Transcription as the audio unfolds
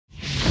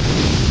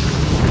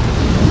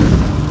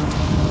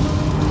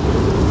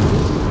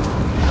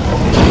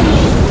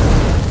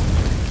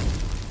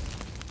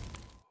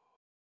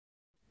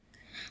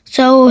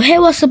Hey,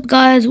 what's up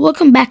guys,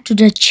 welcome back to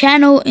the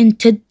channel. In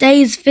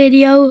today's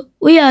video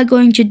we are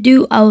going to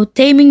do our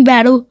taming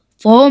battle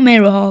for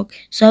Merahawk.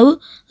 So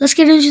let's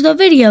get into the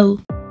video.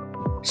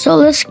 So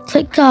let's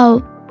click our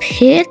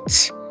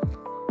pit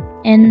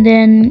and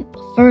then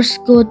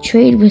first go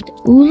trade with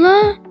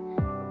Ula.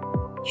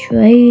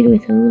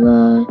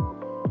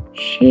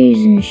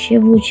 She's in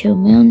Mytical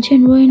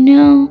Mountain right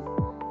now.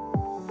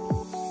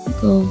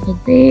 Go over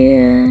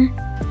there,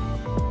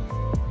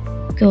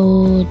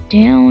 go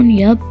down,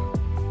 yep,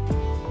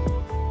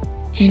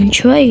 and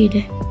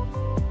trade.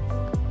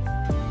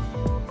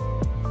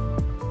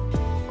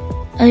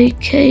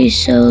 Okay,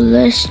 so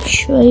let's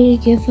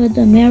trade, give her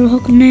the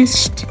Merahawk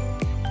nest.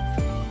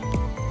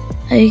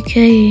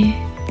 Okay,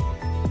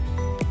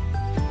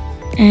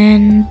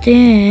 and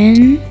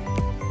then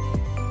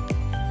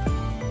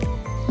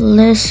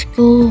let's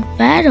go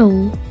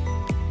battle.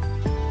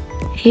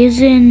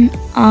 He's in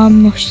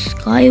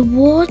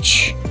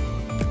Skywatch,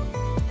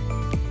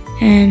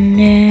 and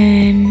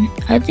then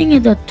I think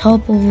at the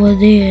top over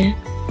there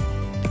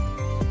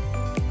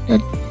the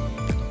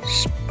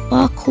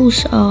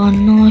sparkles are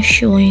not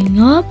showing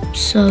up,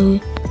 so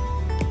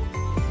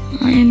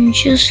I'm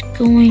just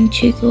going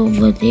to go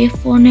over there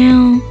for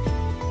now.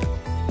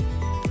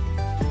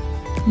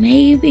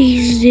 Maybe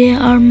he's there,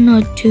 I'm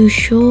not too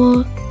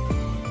sure.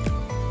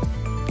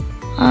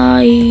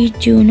 I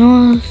do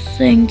not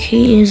think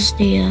he is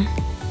there.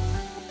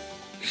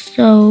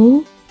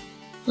 So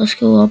let's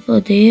go up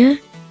there.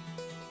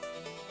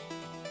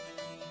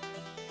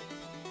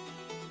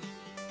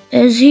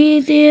 Is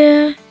he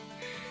there?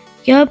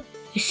 Yep,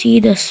 you see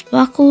the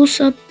sparkles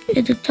up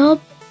at the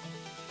top.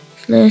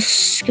 Let's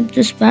skip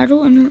this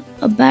battle and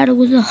a battle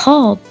with a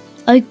hob.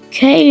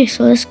 Okay,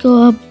 so let's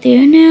go up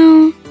there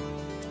now.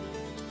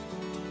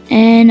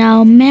 And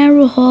our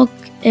Merahawk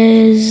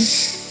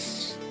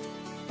is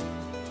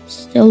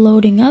still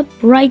loading up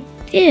right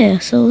there,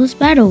 so let's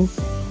battle.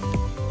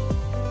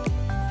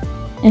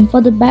 And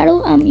for the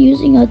battle I'm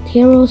using a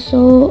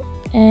Pterosaur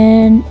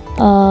and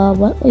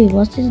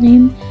what's his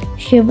name?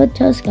 Shiver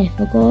Tusk. I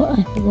forgot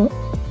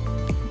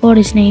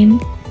his name.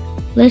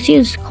 Let's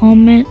use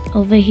comment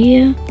over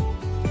here.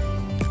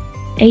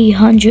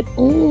 800.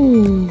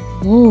 Oh,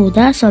 whoa,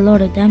 that's a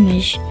lot of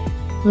damage.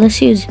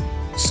 Let's use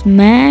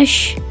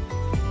smash.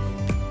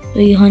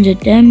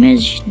 300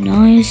 damage,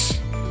 nice.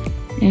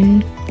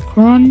 And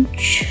crunch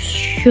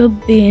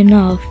should be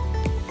enough.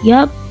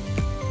 Yup,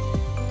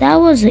 that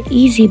was an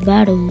easy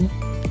battle,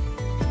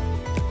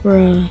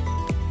 bruh.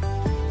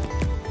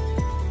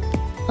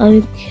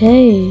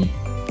 Okay,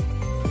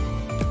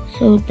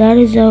 so that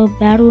is our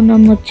battle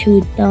number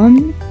 2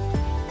 done.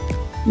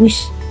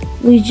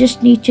 We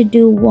just need to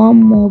do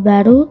one more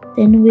battle,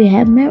 then we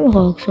have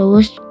Merahawk. So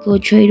let's go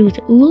trade with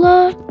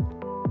Ula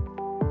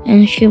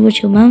and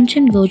Mytical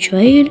Mountain. Go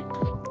trade.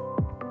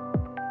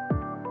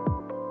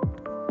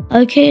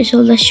 Okay, so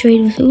let's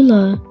trade with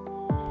Ula.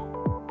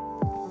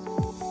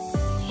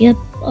 Yep,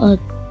 a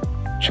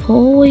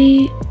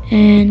toy,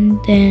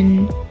 and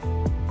then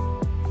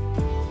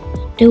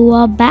do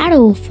our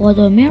battle for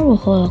the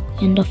Merahawk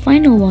and the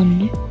final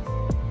one.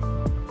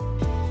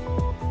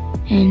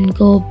 And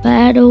go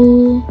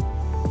battle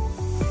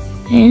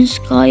and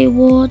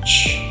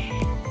Skywatch.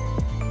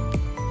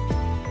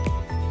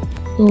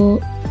 Go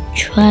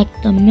track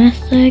the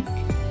mythic.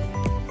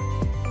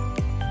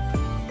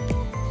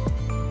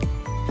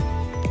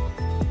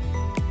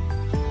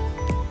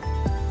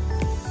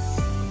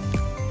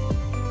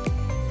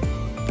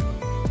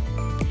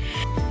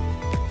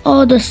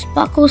 Oh, the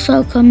sparkles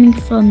are coming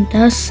from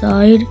that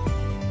side.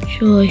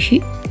 So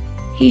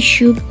he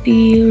should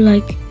be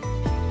like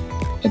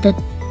at the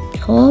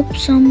top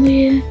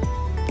somewhere.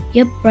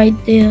 Yep, right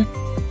there.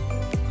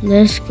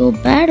 Let's go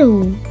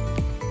battle.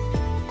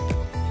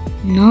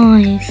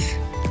 Nice.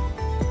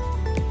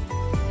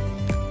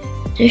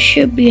 This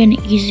should be an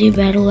easy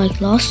battle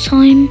like last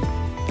time.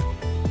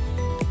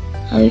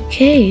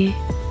 Okay,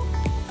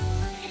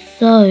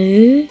 so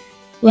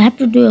we have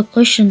to do a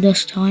question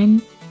this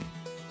time,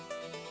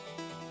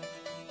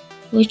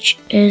 which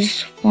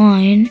is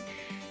fine.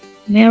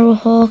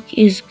 Merahawk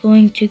is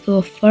going to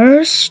go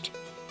first.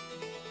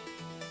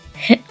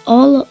 Hit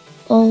all.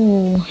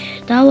 Oh,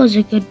 that was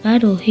a good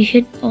battle. He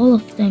hit all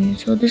of them.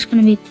 So this is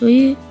gonna be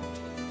 3.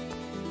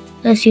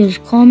 Let's use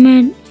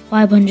comment.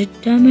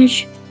 500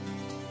 damage.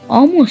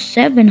 Almost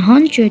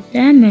 700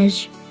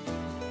 damage.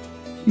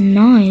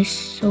 Nice.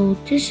 So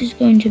this is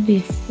going to be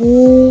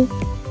 4.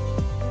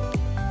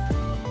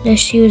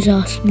 Let's use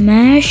our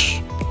smash.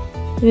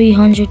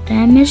 300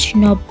 damage,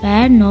 not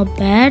bad, not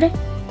bad.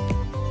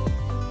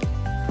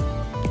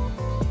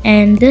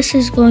 And this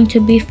is going to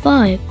be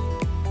 5.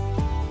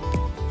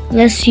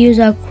 Let's use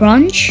our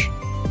crunch.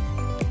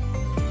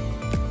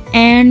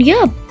 And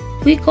yep,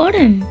 we got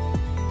him.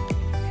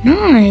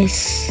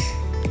 Nice.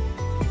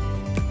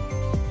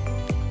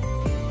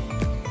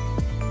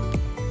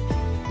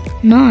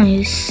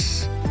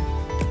 Nice.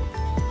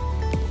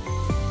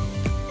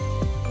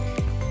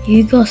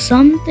 You got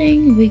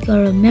something? We got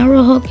a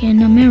Merahawk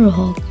and a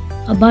Merahawk,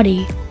 a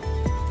buddy.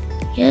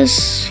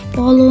 Yes,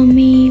 follow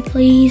me,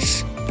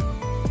 please.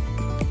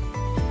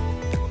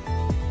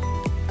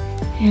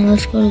 And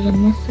let's go to the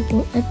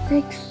Mythical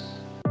Epics.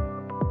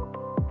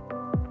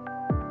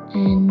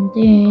 And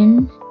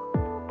then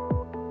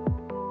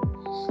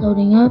it's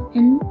loading up,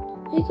 and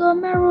we got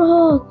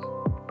Merahawk.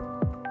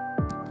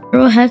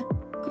 Merahawk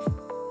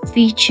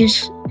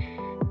features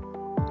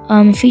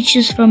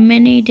from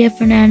many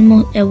different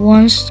animals at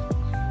once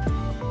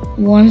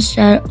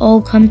that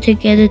all come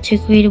together to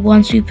create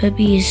one super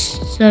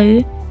beast.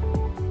 So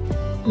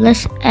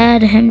let's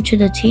add him to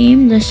the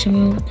team. Let's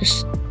remove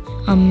this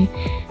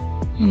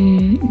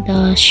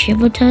the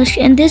Shiver Tusk,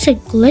 and there's a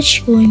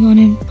glitch going on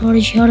in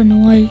Prodigy. I don't know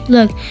why.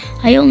 Look,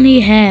 I only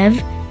have,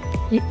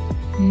 wait,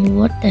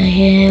 what the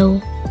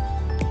hell?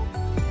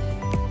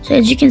 So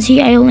as you can see,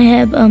 I only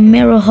have a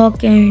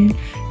Merahawk and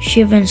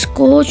Shiver and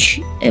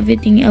Scorch.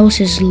 Everything else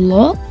is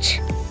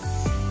locked.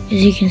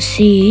 As you can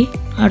see,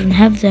 I don't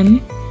have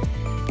them.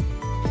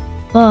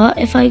 But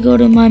if I go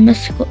to my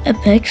Mythical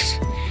Epics,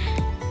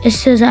 it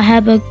says I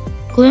have a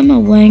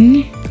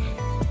Glimmerwing,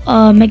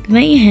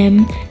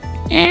 McMayhem,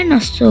 and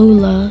a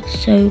Solar.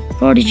 So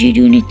Prodigy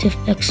do need to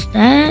fix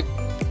that.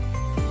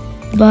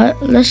 But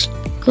let's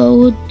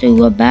go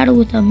do a battle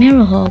with a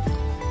Merahawk.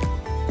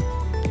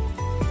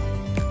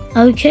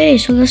 Okay,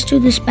 so let's do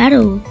this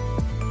battle.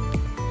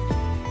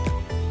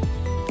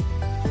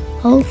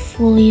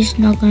 Hopefully it's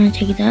not gonna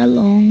take that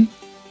long.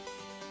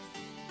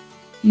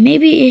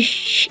 Maybe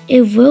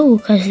it will,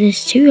 because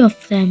there's two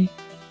of them.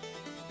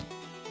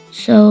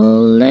 So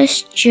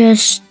let's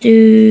just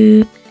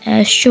do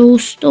Astral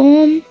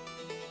Storm.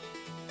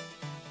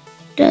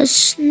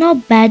 That's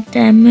not bad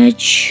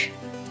damage.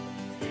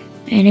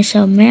 And it's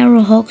a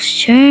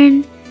Merahawk's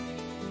turn.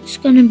 It's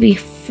gonna be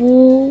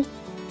full.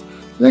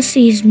 Let's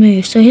see his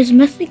move. So his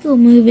mythical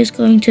move is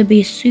going to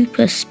be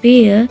Super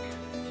Spear.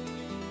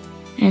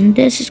 And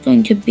this is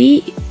going to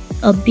be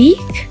a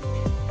beak.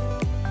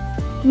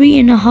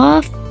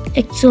 3.5.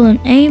 Excellent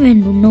aim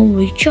and no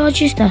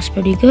recharges. That's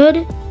pretty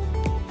good.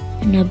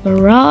 And a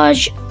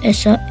barrage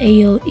is a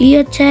AoE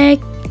attack.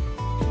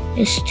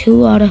 It's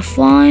 2 out of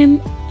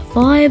 5.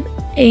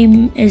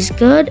 Aim is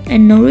good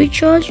and no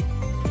recharge.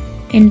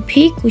 And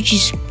peak, which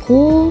is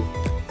poor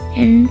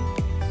and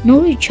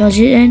no recharge,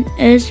 and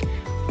is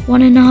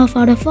 1.5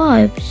 out of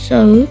 5.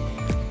 So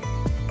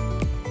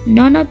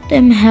none of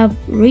them have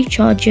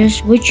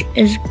recharges, which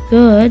is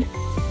good.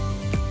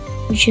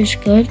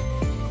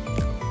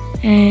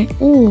 And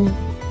oh,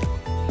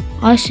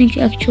 I think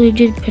actually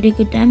did pretty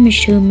good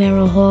damage to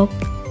Merahawk.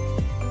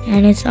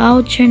 And it's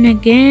our turn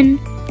again.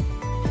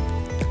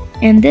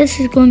 And this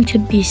is going to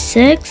be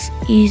 6,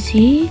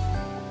 easy.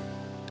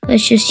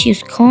 Let's just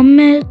use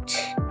Comet.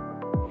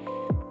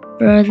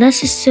 Bro,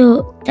 that's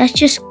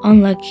just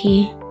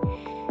unlucky.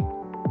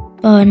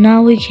 But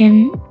now we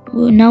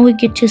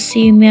get to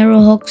see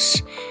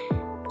Merahawk's.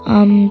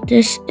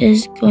 This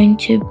is going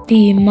to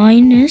be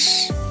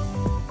minus.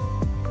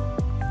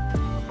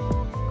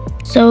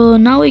 So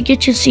now we get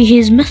to see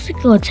his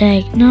mythical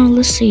attack. Now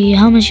let's see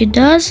how much it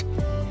does.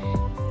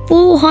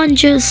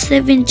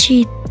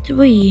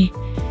 473.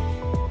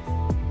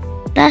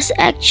 That's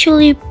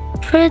actually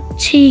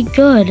pretty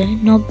good,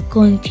 not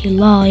going to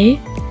lie.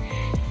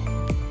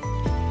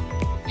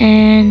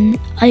 And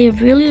I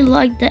really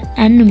like the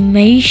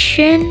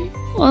animation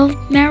of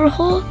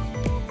Merahawk.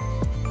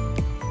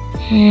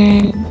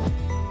 And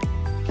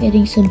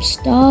getting some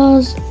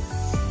stars.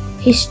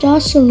 He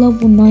starts at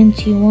level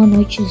 91,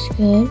 which is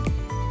good.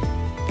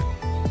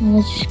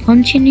 Let's just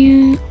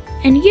continue.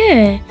 And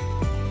yeah,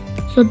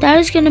 so that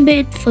is gonna be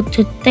it for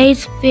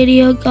today's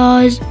video,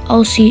 guys.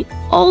 I'll see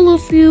all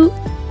of you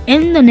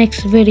in the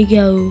next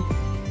video.